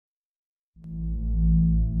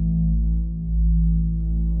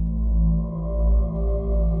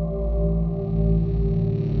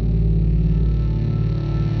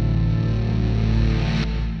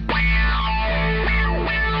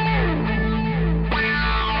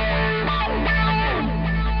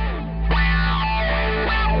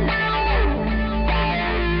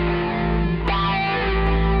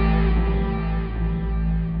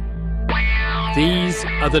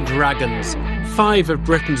the Dragons, 5 of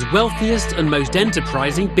Britain's wealthiest and most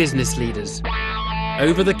enterprising business leaders.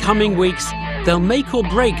 Over the coming weeks, they'll make or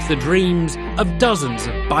break the dreams of dozens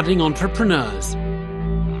of budding entrepreneurs.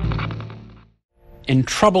 In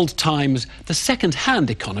troubled times, the second-hand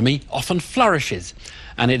economy often flourishes.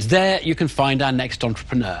 And it's there you can find our next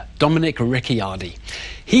entrepreneur, Dominic Ricciardi.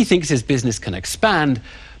 He thinks his business can expand,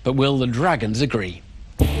 but will the Dragons agree?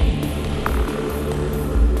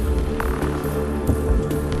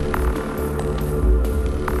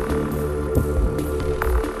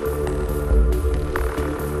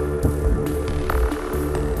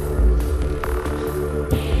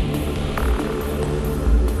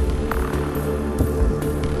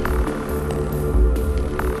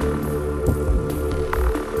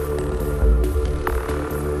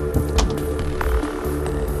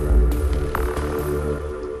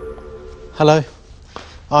 Hello,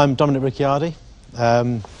 I'm Dominic Ricciardi.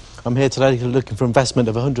 I'm here today looking for investment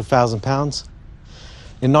of £100,000.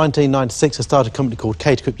 In 1996 I started a company called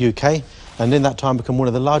Cater Equip UK, and in that time become one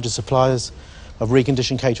of the largest suppliers of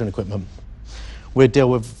reconditioned catering equipment. We deal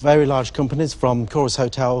with very large companies from Chorus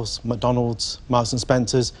Hotels, McDonald's, Marks and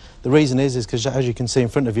Spencer's. The reason is because, as you can see in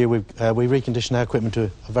front of you, we recondition our equipment to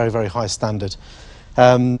a very, very high standard.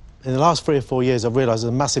 In the last 3 or 4 years I've realised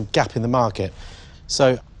there's a massive gap in the market.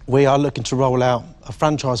 So we are looking to roll out a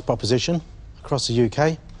franchise proposition across the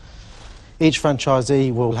UK. Each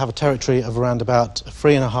franchisee will have a territory of around about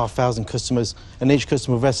 3,500 customers, and each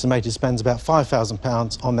customer we've estimated spends about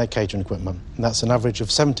 £5,000 on their catering equipment. And that's an average of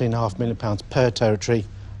 £17.5 million per territory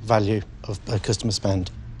value of customer spend.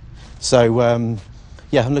 So,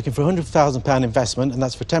 yeah, I'm looking for a £100,000 investment, and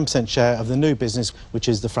that's for a 10% share of the new business, which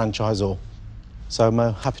is the franchisor. So I'm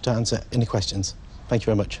happy to answer any questions. Thank you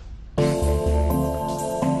very much.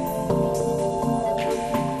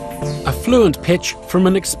 A fluent pitch from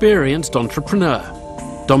an experienced entrepreneur.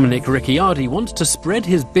 Dominic Ricciardi wants to spread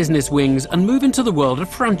his business wings and move into the world of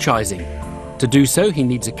franchising. To do so, he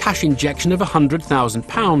needs a cash injection of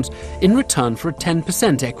 £100,000 in return for a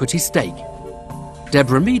 10% equity stake.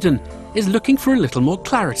 Deborah Meaden is looking for a little more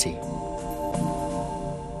clarity.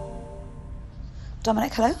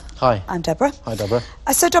 Dominic, hello. Hi. I'm Deborah. Hi, Deborah.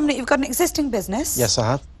 So, Dominic, you've got an existing business. Yes, I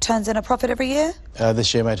have. Turns in a profit every year.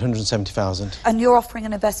 This year made 170,000. And you're offering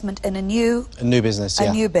an investment in a new business,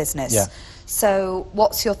 yeah. A new business. Yeah. So,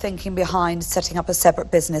 what's your thinking behind setting up a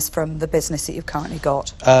separate business from the business that you've currently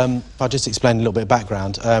got? I'll just explain a little bit of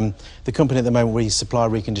background. The company at the moment, we supply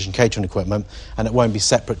reconditioned catering equipment, and it won't be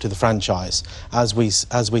separate to the franchise. As we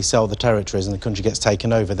sell the territories and the country gets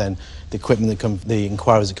taken over, then the equipment the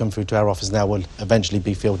inquiries that come through to our office now will eventually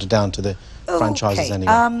be filtered down to the franchises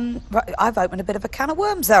anyway. Right, I've opened a bit of a can of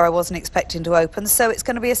worms there I wasn't expecting to open. So it's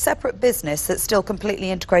going to be a separate business that's still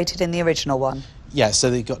completely integrated in the original one? Yeah, so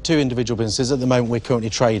they've got 2 individual businesses. At the moment, we're currently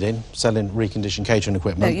trading, selling reconditioned catering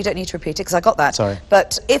equipment. No, you don't need to repeat it, because I got that. Sorry.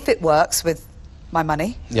 But if it works with my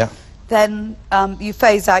money, yeah, then you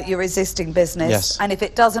phase out your existing business. Yes. And if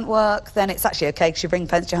it doesn't work, then it's actually okay, because you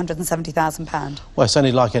ring-fenced your £170,000. Well, it's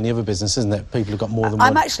only like any other business, isn't it? People have got more than one.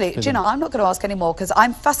 I'm actually, do you know, I'm not going to ask any more, because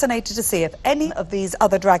I'm fascinated to see if any of these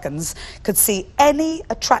other dragons could see any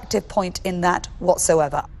attractive point in that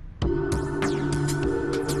whatsoever.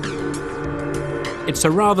 It's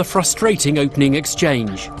a rather frustrating opening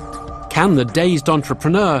exchange. Can the dazed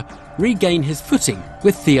entrepreneur regain his footing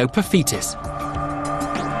with Theo Pathitis?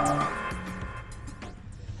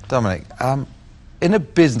 Dominic, in a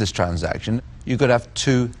business transaction, you've got to have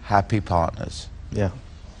 2 happy partners. Yeah.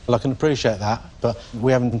 Well, I can appreciate that, but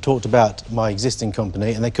we haven't talked about my existing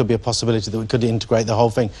company, and there could be a possibility that we could integrate the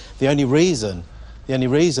whole thing. The only reason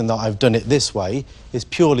that I've done it this way is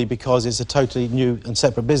purely because it's a totally new and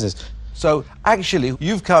separate business. So, actually,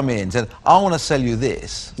 you've come in and said, I want to sell you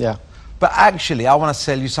this. Yeah. But actually, I want to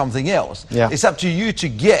sell you something else. Yeah. It's up to you to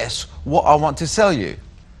guess what I want to sell you.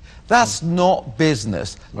 That's not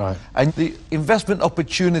business. Right. And the investment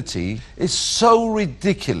opportunity is so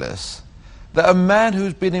ridiculous that a man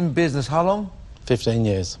who's been in business, how long? 15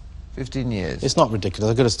 years. 15 years. It's not ridiculous.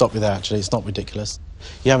 I've got to stop you there, actually. It's not ridiculous.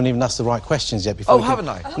 You haven't even asked the right questions yet before. Oh, haven't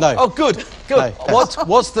I? No. Oh, good, good. No.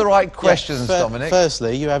 What's the right questions, Dominic?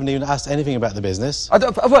 Firstly, you haven't even asked anything about the business. I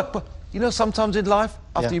don't, but, you know, sometimes in life,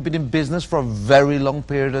 after you've been in business for a very long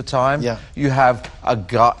period of time, you have a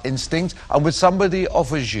gut instinct, and when somebody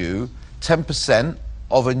offers you 10%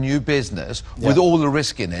 of a new business with all the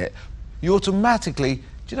risk in it, you automatically, do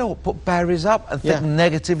you know what, put barriers up and think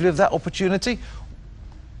negatively of that opportunity.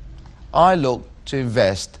 I look to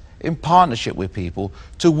invest in partnership with people,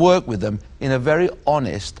 to work with them in a very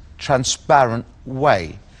honest, transparent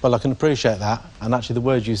way. Well, I can appreciate that, and actually the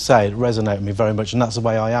words you say resonate with me very much, and that's the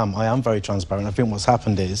way I am. I am very transparent. I think what's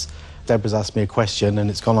happened is Deborah's asked me a question and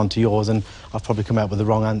it's gone on to yours, and I've probably come out with the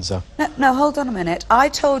wrong answer. No, hold on a minute. I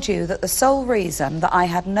told you that the sole reason that I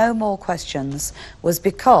had no more questions was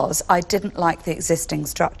because I didn't like the existing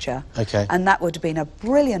structure. Okay. And that would have been a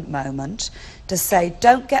brilliant moment to say,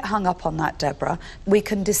 don't get hung up on that, Deborah. We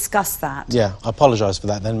can discuss that. Yeah, I apologise for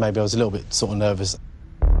that then. Maybe I was a little bit sort of nervous.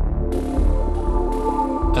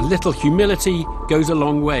 A little humility goes a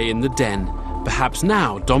long way in the den. Perhaps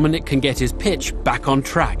now Dominic can get his pitch back on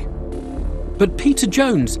track. But Peter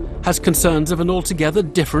Jones has concerns of an altogether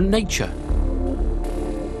different nature.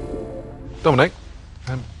 Dominic,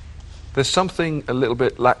 there's something a little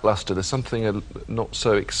bit lacklustre, there's something not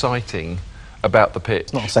so exciting about the pitch.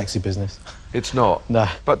 It's not a sexy business. It's not? No.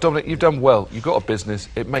 But Dominic, you've done well. You've got a business,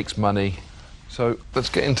 it makes money. So let's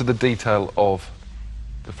get into the detail of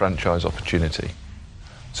the franchise opportunity.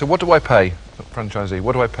 So what do I pay, franchisee?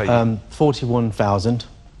 What do I pay you? 41,000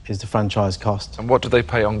 is the franchise cost. And what do they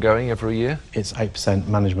pay ongoing every year? It's 8%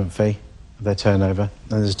 management fee of their turnover,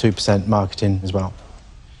 and there's 2% marketing as well.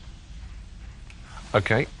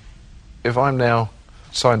 OK. If I'm now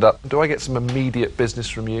signed up, do I get some immediate business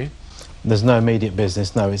from you? There's no immediate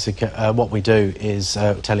business, no. It's what we do is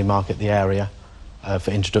telemarket the area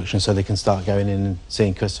for introduction so they can start going in and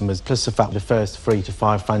seeing customers. Plus the fact the first 3 to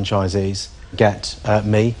 5 franchisees get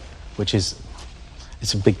me, which is...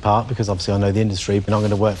 It's a big part because obviously I know the industry, but I'm going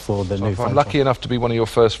to work for the new franchise. If I'm lucky enough to be one of your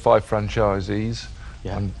first 5 franchisees,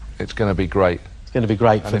 it's going to be great. It's going to be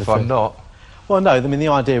great. And if I'm not? Well, no, I mean, the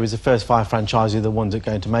idea is the first 5 franchisees are the ones that are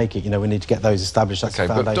going to make it. You know, we need to get those established. That's the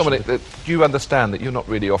foundation. But Dominic, do you understand that you're not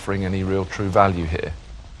really offering any real true value here?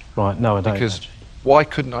 Right, no, I don't. Because actually. Why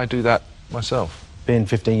couldn't I do that myself? Being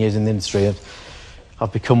 15 years in the industry,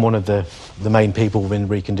 I've become one of the main people within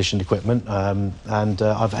reconditioned equipment, and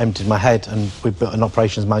I've emptied my head, and we've built an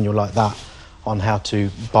operations manual like that on how to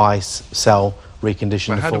buy, sell,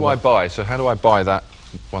 recondition. How do I buy? So how do I buy that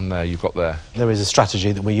one there you've got there? There is a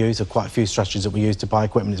strategy that we use, or quite a few strategies that we use to buy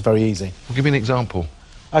equipment. It's very easy. Well, give me an example.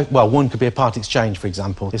 Well, one could be a part exchange, for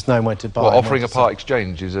example. It's knowing where to buy. Well, offering a part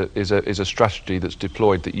exchange is a strategy that's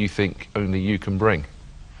deployed that you think only you can bring.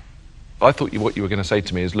 I thought what you were going to say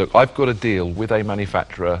to me is, look, I've got a deal with a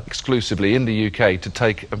manufacturer exclusively in the UK to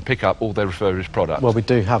take and pick up all their refurbished products. Well, we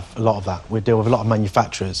do have a lot of that. We deal with a lot of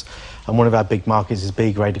manufacturers, and one of our big markets is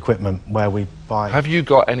B-grade equipment, where we buy... Have you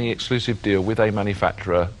got any exclusive deal with a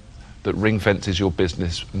manufacturer that ring-fences your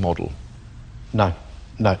business model? No,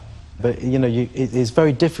 no. But, you know, it is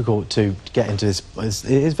very difficult to get into this.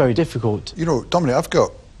 It is very difficult. You know, Dominic, I've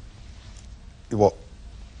got,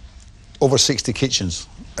 over 60 kitchens.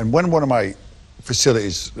 And when one of my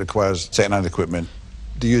facilities requires second-hand equipment,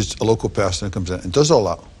 they use a local person who comes in and does all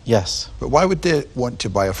that. Yes. But why would they want to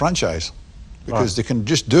buy a franchise? Because they can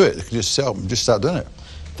just do it, they can just sell them, just start doing it.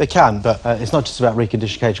 They can, but it's not just about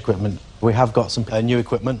reconditioned cage equipment. We have got some new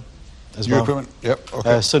equipment as well. New equipment, yep,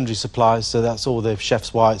 okay. Sundry supplies, so that's all the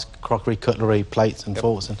chef's whites, crockery, cutlery, plates and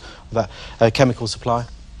forks and all that. Chemical supply.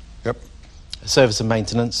 Yep. Service and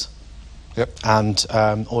maintenance. Yep. And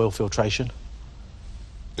oil filtration.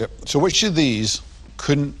 Yep. So which of these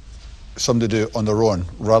couldn't somebody do on their own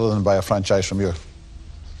rather than buy a franchise from you?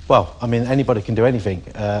 Well, I mean, anybody can do anything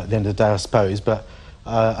at the end of the day, I suppose, but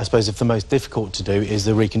I suppose if the most difficult to do is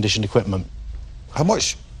the reconditioned equipment. How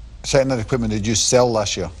much second-hand equipment did you sell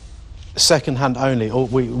last year? Second-hand only.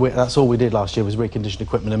 That's all we did last year was reconditioned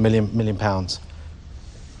equipment, £1 million.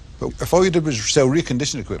 But if all you did was sell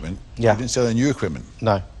reconditioned equipment, you didn't sell any new equipment?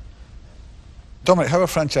 No. Dominic, how a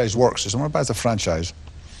franchise works is someone buys a franchise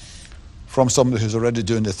from somebody who's already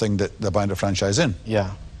doing the thing that they're buying a franchise in. Yeah,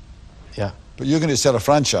 yeah. But you're going to sell a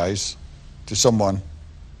franchise to someone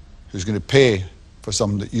who's going to pay for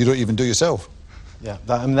something that you don't even do yourself. Yeah,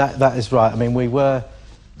 that is right. I mean, we were...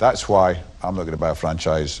 That's why I'm not going to buy a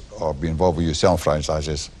franchise or be involved with you selling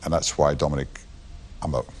franchises, and that's why, Dominic,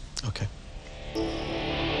 I'm out. OK.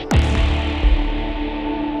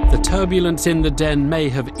 The turbulence in the den may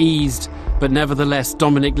have eased, but nevertheless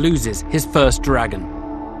Dominic loses his first dragon.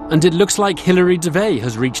 And it looks like Hilary Devey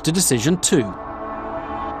has reached a decision too.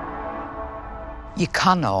 You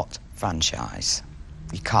cannot franchise.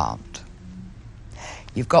 You can't.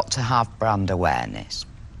 You've got to have brand awareness.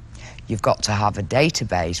 You've got to have a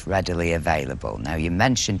database readily available. Now, you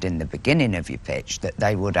mentioned in the beginning of your pitch that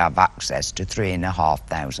they would have access to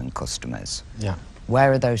 3,500 customers. Yeah.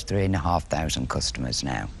 Where are those 3,500 customers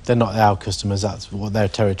now? They're not our customers. That's what their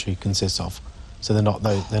territory consists of. So they're not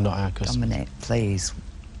our customers. Dominic, please,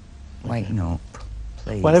 wake up.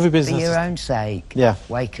 Please, well, every business for your own sake,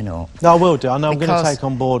 waking up. No, I will do. I know I'm going to take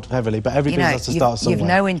on board heavily, but every business has to start somewhere. You've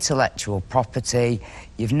no intellectual property,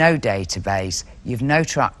 you've no database, you've no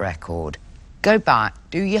track record. Go back,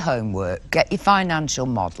 do your homework, get your financial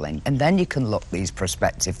modelling, and then you can look these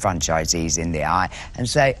prospective franchisees in the eye and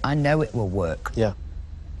say, I know it will work. Yeah.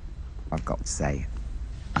 I've got to say,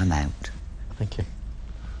 I'm out. Thank you.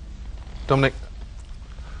 Dominic,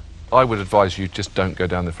 I would advise you just don't go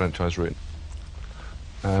down the franchise route.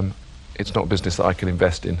 It's not a business that I can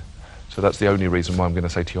invest in, so that's the only reason why I'm going to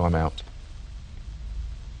say to you I'm out.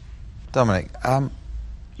 Dominic,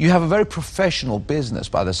 you have a very professional business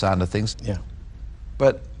by the sound of things. Yeah.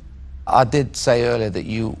 But I did say earlier that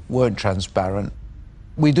you weren't transparent.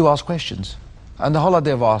 We do ask questions. And the whole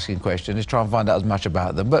idea of asking questions is try and find out as much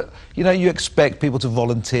about them. But, you know, you expect people to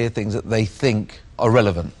volunteer things that they think are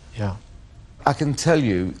relevant. Yeah. I can tell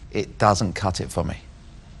you it doesn't cut it for me.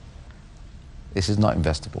 This is not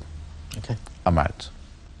investable. Okay. I'm out.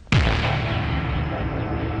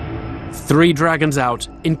 3 dragons out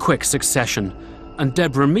in quick succession, and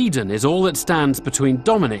Deborah Meaden is all that stands between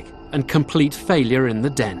Dominic and complete failure in the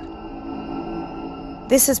den.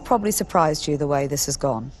 This has probably surprised you, the way this has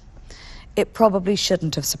gone. It probably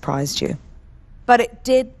shouldn't have surprised you. But it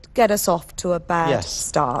did get us off to a bad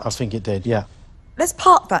start. I think it did, yeah. Let's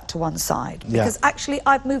park that to one side, because actually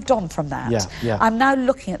I've moved on from that. I'm now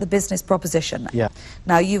looking at the business proposition.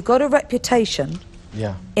 Now, you've got a reputation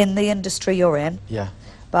in the industry you're in,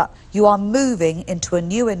 but you are moving into a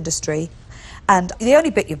new industry, and the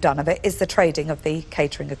only bit you've done of it is the trading of the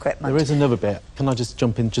catering equipment. There is another bit. Can I just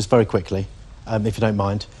jump in just very quickly, if you don't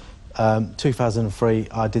mind? 2003,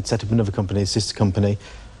 I did set up another company, a sister company,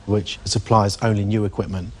 which supplies only new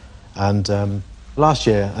equipment. And last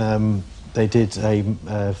year, they did a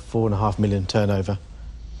 4.5 million turnover.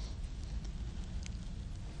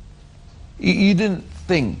 You didn't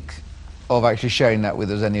think of actually sharing that with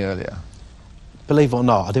us any earlier? Believe it or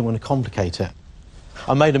not, I didn't want to complicate it.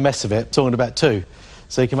 I made a mess of it, talking about 2.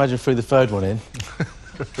 So you can imagine threw the 3rd one in.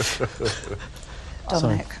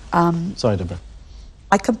 Dominic. Sorry, Deborah.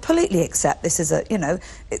 I completely accept this is a, you know,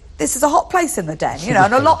 this is a hot place in the den, you know,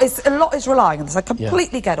 and a lot is relying on this. I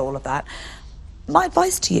completely get all of that. My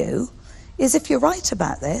advice to you is, if you're right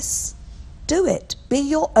about this, do it. Be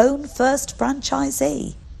your own first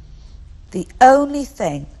franchisee. The only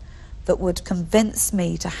thing that would convince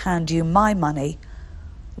me to hand you my money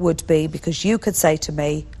would be because you could say to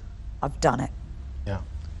me, I've done it. Yeah.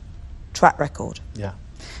 Track record. Yeah.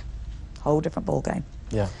 Whole different ball game.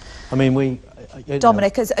 Yeah. I mean,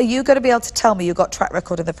 Dominic, are you going to be able to tell me you've got track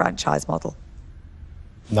record of the franchise model?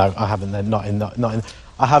 No, I haven't then. Not in.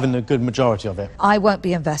 I haven't a good majority of it. I won't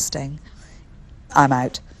be investing. I'm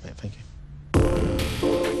out. Yeah, thank you.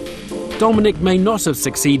 Dominic may not have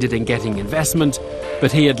succeeded in getting investment,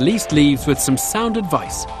 but he at least leaves with some sound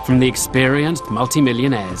advice from the experienced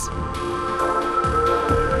multimillionaires.